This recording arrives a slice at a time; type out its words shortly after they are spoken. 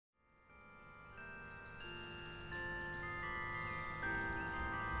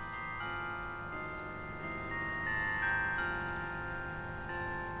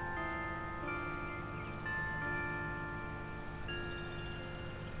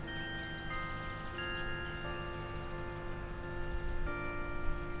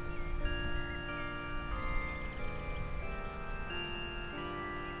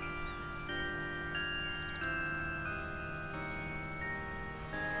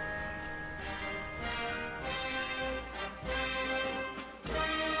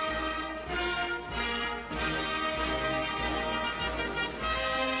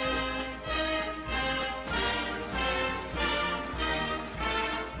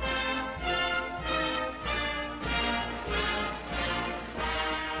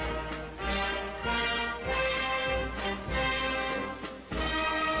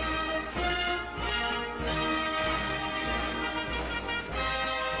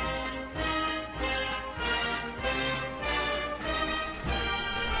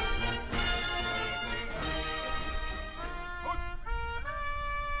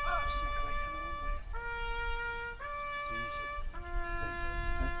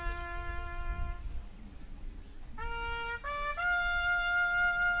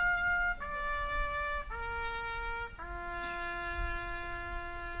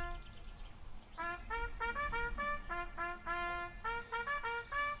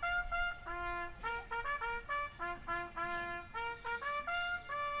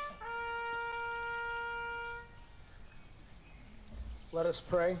Let us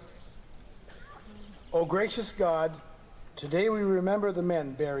pray. O gracious God, today we remember the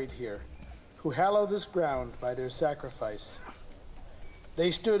men buried here, who hallow this ground by their sacrifice.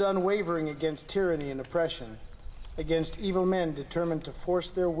 They stood unwavering against tyranny and oppression, against evil men determined to force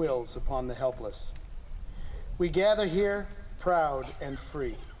their wills upon the helpless. We gather here proud and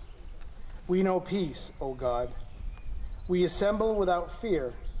free. We know peace, O God. We assemble without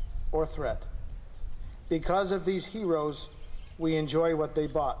fear or threat. Because of these heroes, we enjoy what they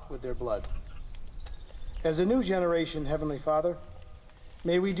bought with their blood. As a new generation, Heavenly Father,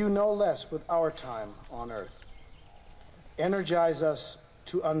 may we do no less with our time on earth. Energize us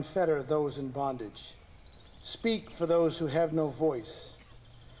to unfetter those in bondage. Speak for those who have no voice.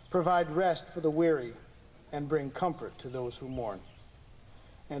 Provide rest for the weary and bring comfort to those who mourn.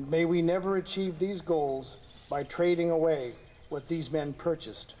 And may we never achieve these goals by trading away what these men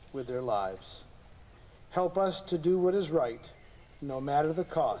purchased with their lives. Help us to do what is right, no matter the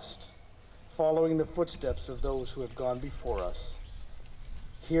cost, following the footsteps of those who have gone before us.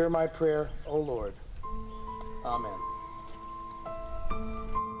 Hear my prayer, O Lord. Amen.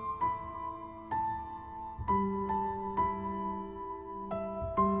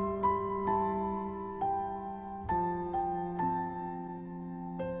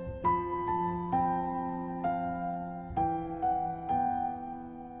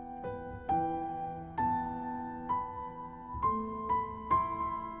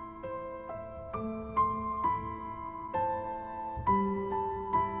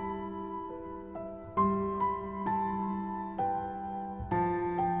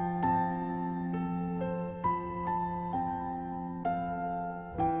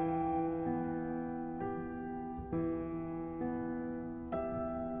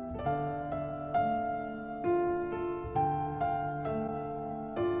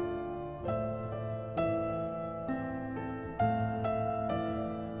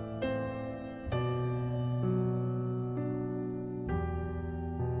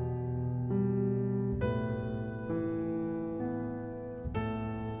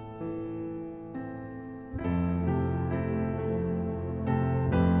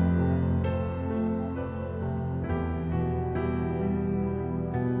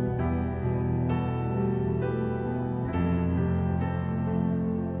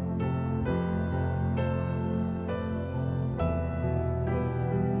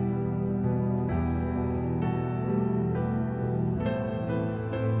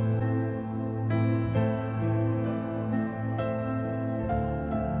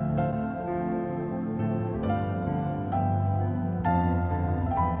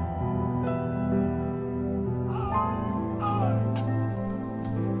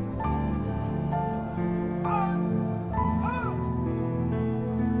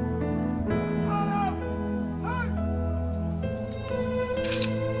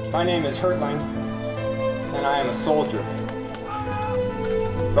 My name is Hertling, and I am a soldier.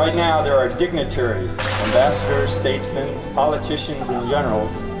 Right now, there are dignitaries, ambassadors, statesmen, politicians, and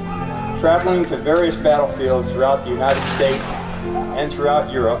generals traveling to various battlefields throughout the United States and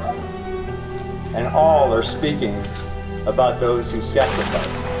throughout Europe, and all are speaking about those who sacrificed.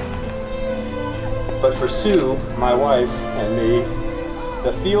 But for Sue, my wife, and me,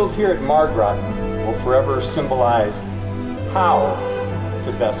 the field here at Margraten will forever symbolize how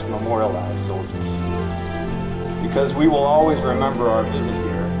to best memorialize soldiers. Because we will always remember our visit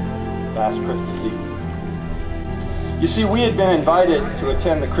here last Christmas Eve. You see, we had been invited to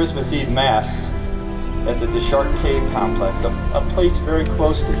attend the Christmas Eve Mass at the Deschartes Cave Complex, a place very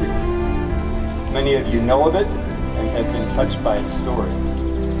close to here. Many of you know of it and have been touched by its story.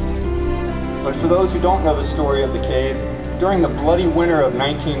 But for those who don't know the story of the cave, during the bloody winter of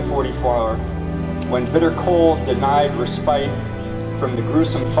 1944, when bitter cold denied respite from the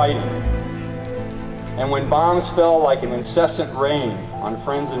gruesome fighting, and when bombs fell like an incessant rain on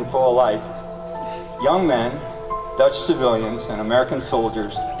friends and foe alike, young men, Dutch civilians, and American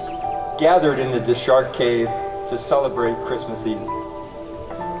soldiers gathered in the Deschartes Cave to celebrate Christmas Eve.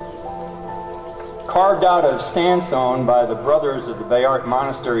 Carved out of sandstone by the brothers of the Bayard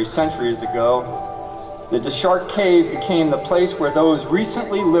Monastery centuries ago, the Deschartes Cave became the place where those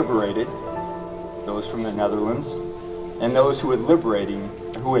recently liberated, those from the Netherlands, and those who had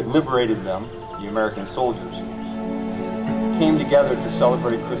liberated them, the American soldiers, came together to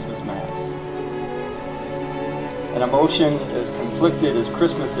celebrate Christmas Mass. An emotion as conflicted as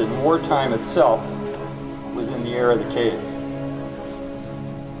Christmas in wartime itself was in the air of the cave.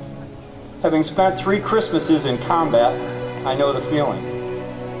 Having spent 3 Christmases in combat, I know the feeling.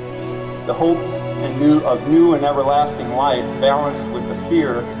 The hope of new and everlasting life balanced with the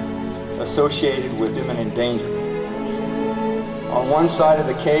fear associated with imminent danger. On one side of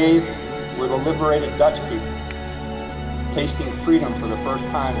the cave were the liberated Dutch people, tasting freedom for the first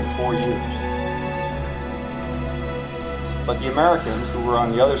time in 4 years. But the Americans, who were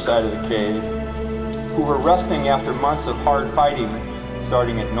on the other side of the cave, who were resting after months of hard fighting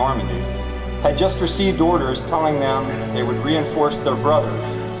starting at Normandy, had just received orders telling them they would reinforce their brothers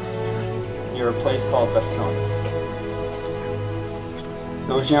near a place called Bastogne.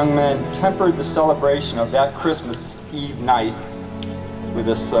 Those young men tempered the celebration of that Christmas Eve night with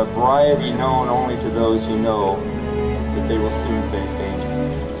a sobriety known only to those who know that they will soon face danger.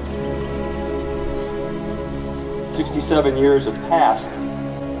 67 years have passed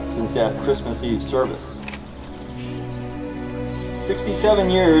since that Christmas Eve service. 67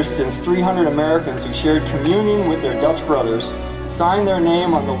 years since 300 Americans who shared communion with their Dutch brothers signed their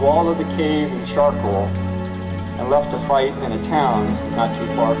name on the wall of the cave in charcoal and left to fight in a town not too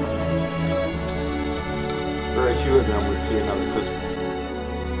far from them. Very few of them would see another Christmas.